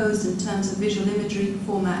diametrically opposed in terms of visual imagery,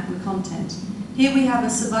 format, and content. Here we have a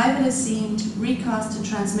survivalist scene recast to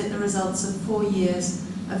transmit the results of 4 years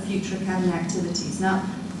of future Academy activities. Now,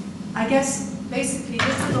 I guess basically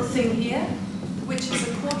this little thing here, which is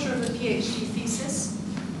a quarter of a PhD thesis,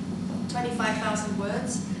 25,000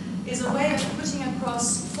 words, is a way of putting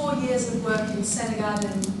across 4 years of work in Senegal,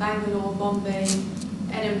 in Bangalore, Bombay,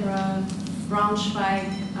 Edinburgh,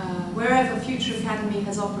 Braunschweig, wherever Future Academy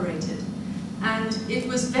has operated. And it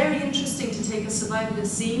was very interesting to take a survivalist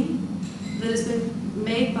scene that has been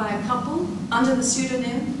made by a couple under the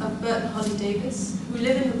pseudonym of Bert and Holly Davis, who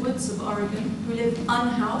live in the woods of Oregon, who live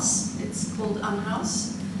unhouse, it's called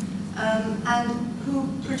Unhouse, and who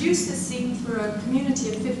produced this scene for a community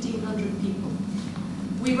of 1,500 people.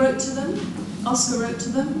 We wrote to them, Oscar wrote to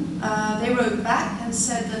them, they wrote back and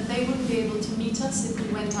said that they wouldn't be able to meet us if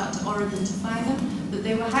we went out to Oregon to find them, that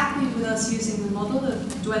they were happy with us using the model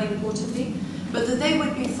of dwelling portably, but that they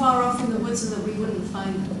would be far off in the woods and that we wouldn't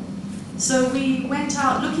find them. So we went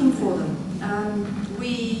out looking for them.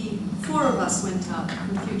 4 of us went out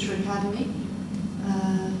from Future Academy.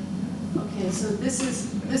 Okay, so this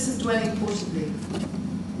is Dwelling Portably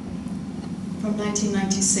from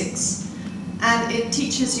 1996. And it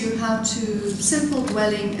teaches you how simple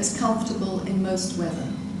dwelling is comfortable in most weather.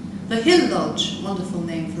 The Hill Lodge, wonderful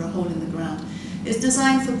name for a hole in the ground, is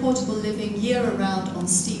designed for portable living year-round on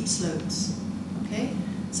steep slopes. Okay?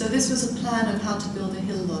 So this was a plan of how to build a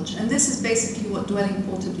hill lodge. And this is basically what Dwelling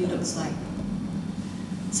Portably looks like.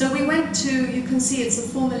 So we went to, you can see it's a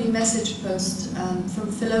formerly message post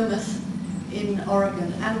from Philomath in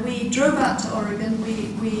Oregon. And we drove out to Oregon,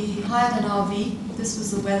 we hired an RV. This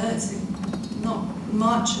was the weather, it's not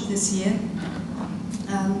March of this year.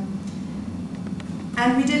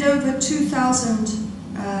 And we did over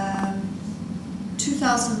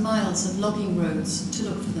 2,000 miles of logging roads to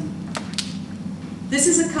look for them. This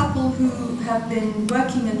is a couple who have been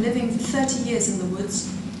working and living for 30 years in the woods.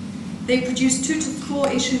 They produce 2 to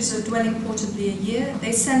 4 issues of Dwelling Portably a year.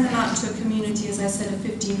 They send them out to a community, as I said, of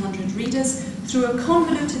 1,500 readers through a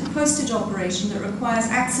convoluted postage operation that requires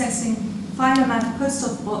accessing Philomath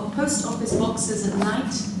post office boxes at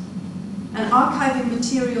night, and archiving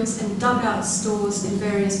materials in dugout stores in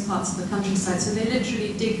various parts of the countryside. So they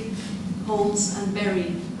literally dig holes and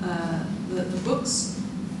bury the books,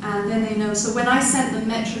 and then they know. So when I sent them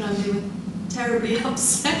metronome, they were terribly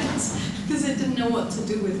upset because they didn't know what to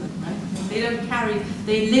do with them, right? They don't carry,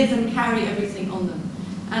 they live and carry everything on them.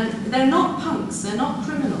 And they're not punks, they're not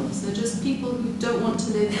criminals, they're just people who don't want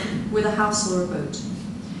to live with a house or a boat.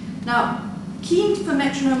 Now, keen for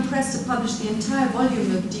Metronome Press to publish the entire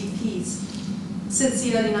volume of DPs since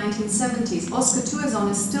the early 1970s, Oscar Tuazon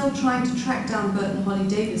is still trying to track down Bert and Holly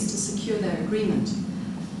Davis to secure their agreement.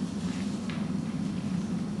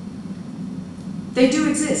 They do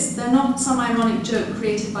exist. They're not some ironic joke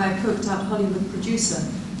created by a coked-out Hollywood producer.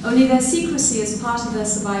 Only their secrecy is part of their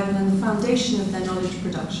survival and the foundation of their knowledge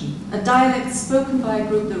production, a dialect spoken by a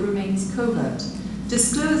group that remains covert.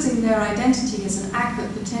 Disclosing their identity is an act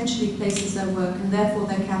that potentially places their work and therefore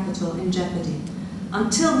their capital in jeopardy.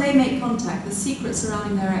 Until they make contact, the secret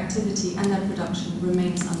surrounding their activity and their production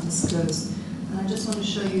remains undisclosed. And I just want to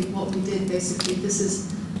show you what we did basically.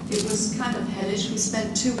 It was kind of hellish. We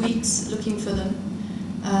spent 2 weeks looking for them,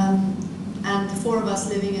 and the 4 of us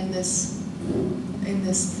living in this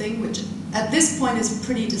thing, which at this point is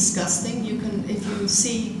pretty disgusting. You can, if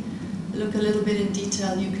you look a little bit in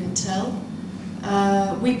detail, you can tell.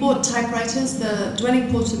 We bought typewriters. The Dwelling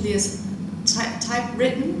Portably is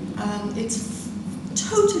typewritten. It's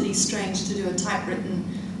totally strange to do a typewritten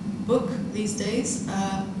book these days,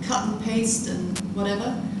 cut and paste and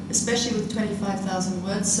whatever, especially with 25,000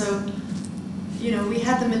 words. So, you know, we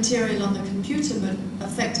had the material on the computer, but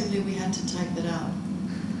effectively we had to type it out.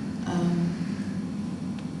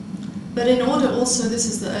 But in order also, this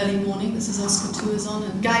is the early morning, this is Oscar Tuazon,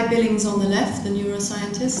 and Guy Billings on the left, the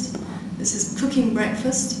neuroscientist. This is cooking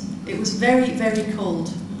breakfast. It was very, very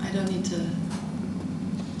cold. I don't need to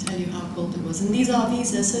tell you how cold it was. And these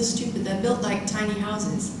RVs, they're so stupid, they're built like tiny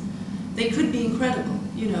houses. They could be incredible,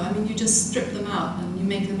 you know, I mean, you just strip them out and you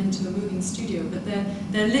make them into a moving studio, but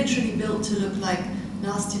they're literally built to look like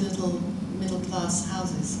nasty little middle-class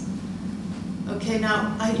houses. Okay,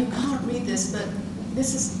 now, you can't read this, but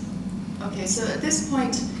this is, okay, so at this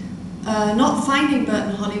point, not finding Bert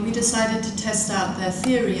and Holly, we decided to test out their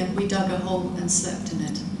theory, and we dug a hole and slept in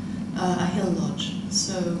it, a hill lodge.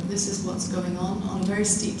 So this is what's going on a very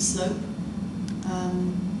steep slope.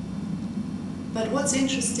 But what's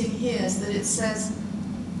interesting here is that it says,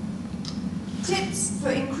 tips for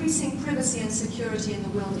increasing privacy and security in the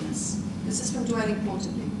wilderness. This is from Dwelling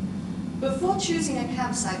Portably. Before choosing a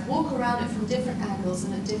campsite, walk around it from different angles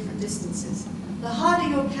and at different distances. The harder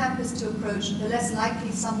your camp is to approach, the less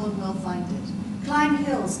likely someone will find it. Climb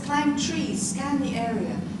hills, climb trees, scan the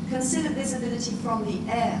area. Consider visibility from the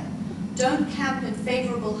air. Don't camp in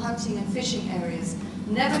favorable hunting and fishing areas.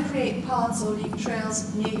 Never create paths or leave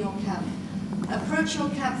trails near your camp. Approach your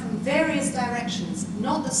camp from various directions,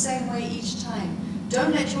 not the same way each time.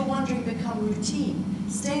 Don't let your wandering become routine.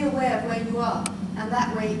 Stay aware of where you are, and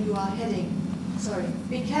that way you are heading.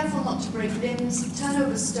 Be careful not to break limbs, turn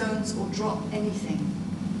over stones, or drop anything.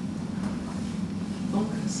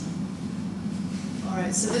 Bonkers. All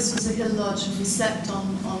right, so this was a hill lodge, and we slept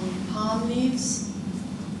on palm leaves.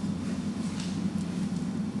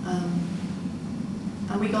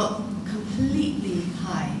 And we got completely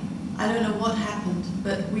high. I don't know what happened,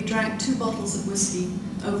 but we drank 2 bottles of whiskey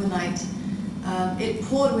overnight. It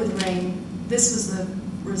poured with rain. This was the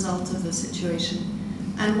result of the situation.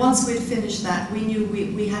 And once we'd finished that, we knew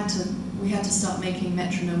we had to start making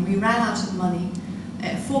metronome. We ran out of money.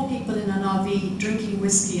 4 people in an RV drinking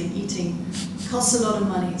whiskey and eating costs a lot of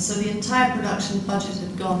money. So the entire production budget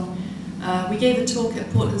had gone. We gave a talk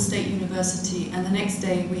at Portland State University, and the next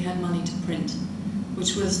day we had money to print,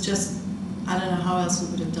 which was just, I don't know how else we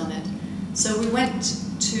would have done it. So we went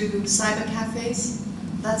to cyber cafes.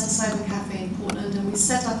 That's a cyber cafe in Portland, and we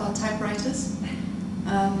set up our typewriters.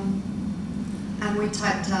 And we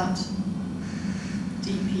typed out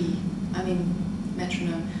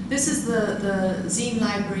metronome. This is the zine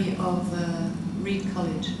library of Reed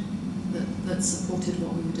College that supported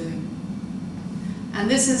what we were doing. And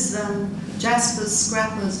this is Jasper's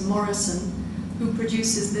Scrappers Morrison, who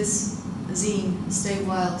produces this zine, Stay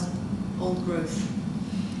Wild, Old Growth.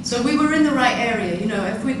 So we were in the right area, you know.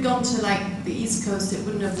 If we'd gone to like the East Coast, it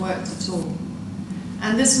wouldn't have worked at all.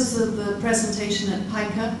 And this was the presentation at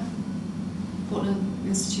PICA, Portland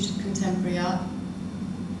Institute of Contemporary Art.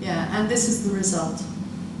 Yeah, and this is the result.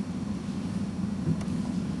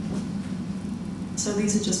 So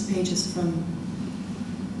these are just pages from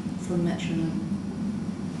metronome.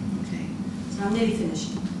 Okay, so I'm nearly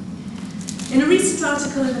finished. In a recent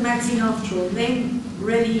article in the magazine After All, Lane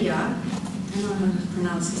Relia, I don't know how to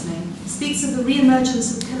pronounce his name, speaks of the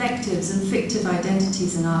re-emergence of collectives and fictive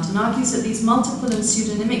identities in art and argues that these multiple and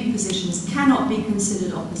pseudonymic positions cannot be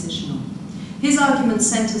considered oppositional. His argument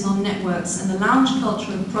centres on networks and the lounge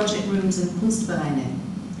culture of project rooms and Kunstvereine,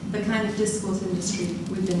 the kind of discourse industry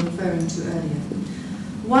we've been referring to earlier.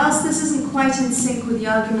 Whilst this isn't quite in sync with the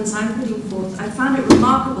arguments I'm putting forth, I found it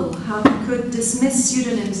remarkable how he could dismiss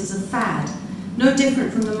pseudonyms as a fad, no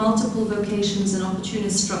different from the multiple vocations and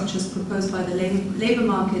opportunist structures proposed by the labour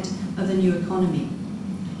market of the new economy.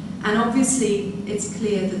 And obviously, it's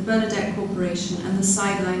clear that Bernadette Corporation and the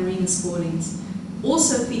sideline Rena Spauldings,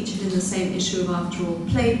 also featured in the same issue of After All,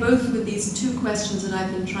 play both with these two questions that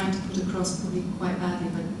I've been trying to put across probably quite badly,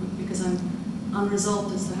 but because I'm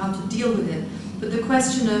unresolved as to how to deal with it. But the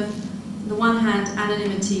question of, on the one hand,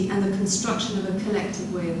 anonymity and the construction of a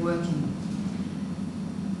collective way of working.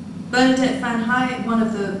 Bernadette Van Hye, one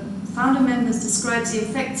of the founder members, describes the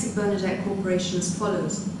effects of Bernadette Corporation as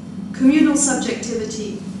follows. Communal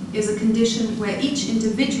subjectivity is a condition where each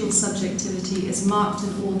individual subjectivity is marked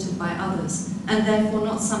and altered by others, and therefore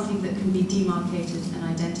not something that can be demarcated and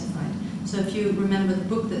identified. So if you remember the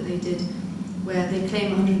book that they did, where they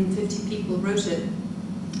claim 150 people wrote it,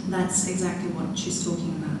 that's exactly what she's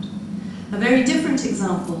talking about. A very different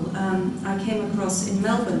example I came across in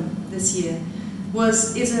Melbourne this year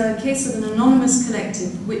is a case of an anonymous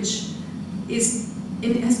collective which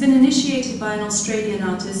has been initiated by an Australian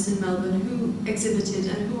artist in Melbourne who exhibited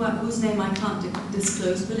and whose name I can't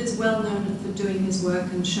disclose, but is well known for doing his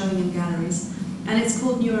work and showing in galleries. And it's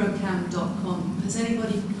called neurocam.com. Has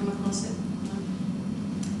anybody come across it? No?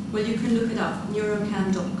 Well, you can look it up,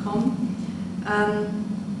 neurocam.com.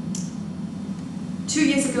 2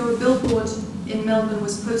 years ago, a billboard in Melbourne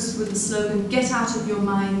was posted with the slogan, "Get out of your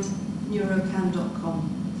mind, neurocam.com,"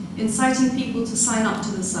 inciting people to sign up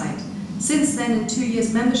to the site. Since then, in 2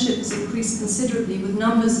 years, membership has increased considerably, with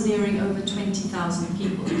numbers nearing over 20,000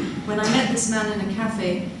 people. When I met this man in a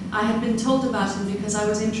cafe, I had been told about him because I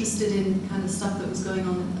was interested in kind of stuff that was going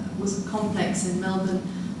on, was a complex in Melbourne.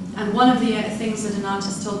 And one of the things that an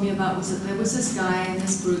artist told me about was that there was this guy in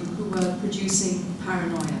this group who were producing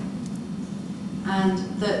Paranoia. And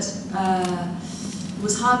that it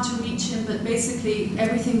was hard to reach him, but basically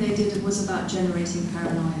everything they did was about generating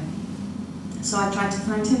paranoia. So I tried to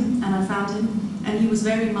find him, and I found him, and he was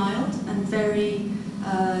very mild and very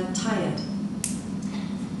tired.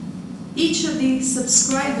 Each of the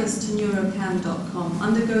subscribers to neurocam.com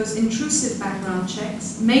undergoes intrusive background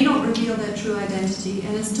checks, may not reveal their true identity,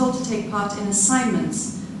 and is told to take part in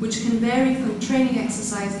assignments, which can vary from training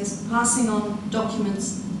exercises, passing on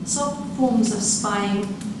documents, soft forms of spying,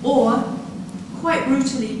 or, quite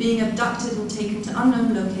brutally, being abducted and taken to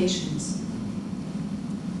unknown locations.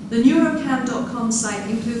 The neurocam.com site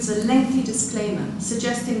includes a lengthy disclaimer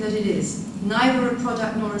suggesting that it is neither a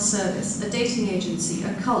product nor a service, a dating agency,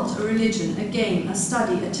 a cult, a religion, a game, a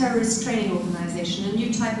study, a terrorist training organization, a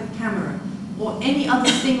new type of camera, or any other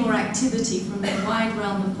thing or activity from a wide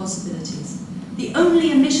realm of possibilities. The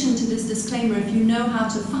only omission to this disclaimer, if you know how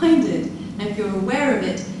to find it, and if you're aware of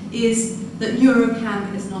it, is that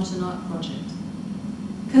Neurocam is not an art project.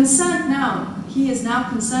 He is now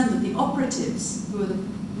concerned that the operatives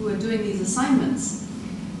who are doing these assignments,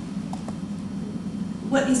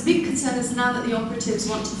 what his big concern is now that the operatives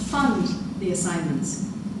want to fund the assignments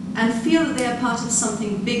and feel that they are part of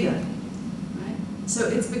something bigger. Right? So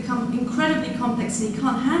it's become incredibly complex and he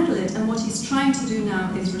can't handle it, and what he's trying to do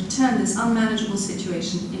now is return this unmanageable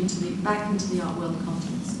situation back into the art world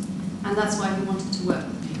context. And that's why he wanted to work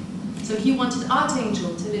with me. So he wanted Art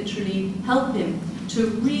Angel to literally help him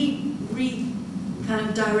to kind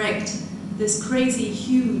of direct this crazy,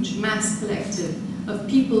 huge mass collective of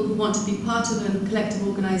people who want to be part of a collective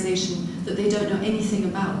organization that they don't know anything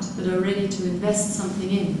about, but are ready to invest something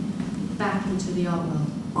in, back into the art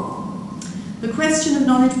world. The question of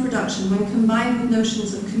knowledge production, when combined with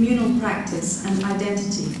notions of communal practice and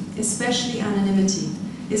identity, especially anonymity,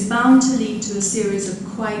 is bound to lead to a series of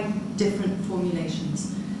quite different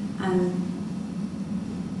formulations, and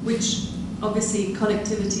which obviously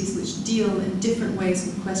collectivities which deal in different ways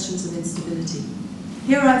with questions of instability.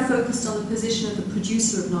 Here I've focused on the position of the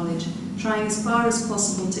producer of knowledge, trying as far as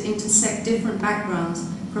possible to intersect different backgrounds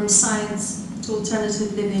from science to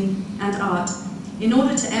alternative living and art, in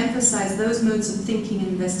order to emphasize those modes of thinking and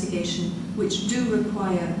investigation which do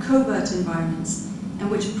require covert environments and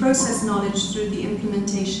which process knowledge through the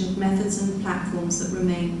implementation of methods and platforms that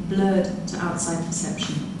remain blurred to outside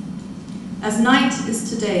perception. As night is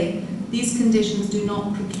today, these conditions do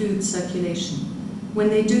not preclude circulation. when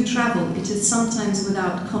they do travel, it is sometimes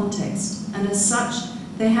without context, and as such,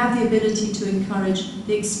 they have the ability to encourage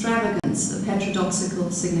the extravagance of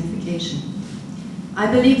heterodoxical signification.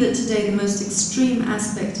 I believe that today the most extreme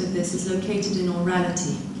aspect of this is located in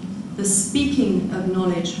orality, the speaking of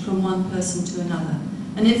knowledge from one person to another,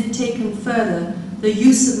 and if taken further, the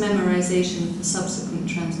use of memorization for subsequent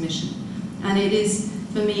transmission. And it is,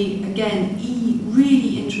 for me, again,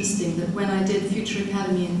 really interesting that when I did Future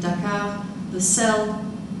Academy in Dakar, the cell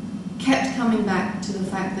kept coming back to the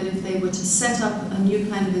fact that if they were to set up a new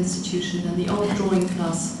kind of institution, then the old drawing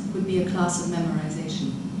class would be a class of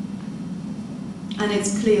memorization. And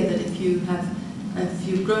it's clear that if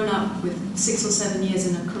you've grown up with 6 or 7 years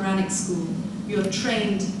in a Quranic school, you're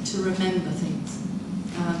trained to remember things.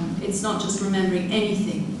 It's not just remembering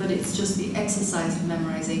anything, but it's just the exercise of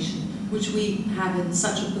memorization, which we have in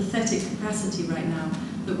such a pathetic capacity right now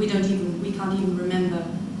that we can't even remember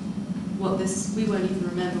we won't even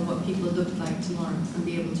remember what people looked like tomorrow and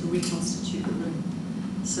be able to reconstitute the room.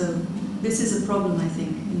 So this is a problem, I think,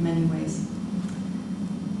 in many ways.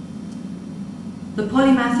 The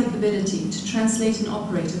polymathic ability to translate and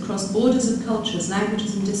operate across borders of cultures,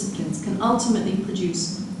 languages and disciplines can ultimately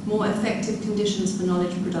produce more effective conditions for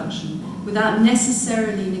knowledge production without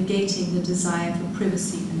necessarily negating the desire for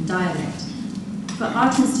privacy and dialect. For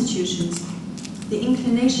art institutions, the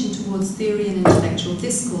inclination towards theory and intellectual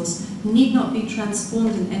discourse need not be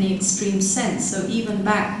transformed in any extreme sense, so even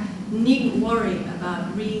back needn't worry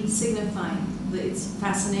about re-signifying its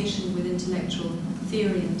fascination with intellectual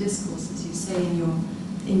theory and discourse, as you say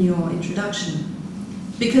in your introduction.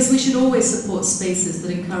 Because we should always support spaces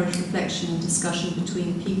that encourage reflection and discussion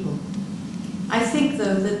between people. I think,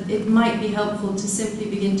 though, that it might be helpful to simply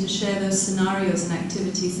begin to share those scenarios and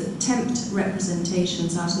activities that tempt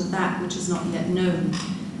representations out of that which is not yet known,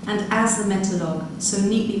 and as the metalogue so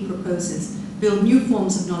neatly proposes, build new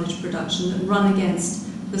forms of knowledge production that run against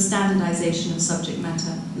the standardization of subject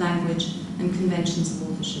matter, language, and conventions of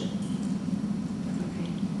authorship.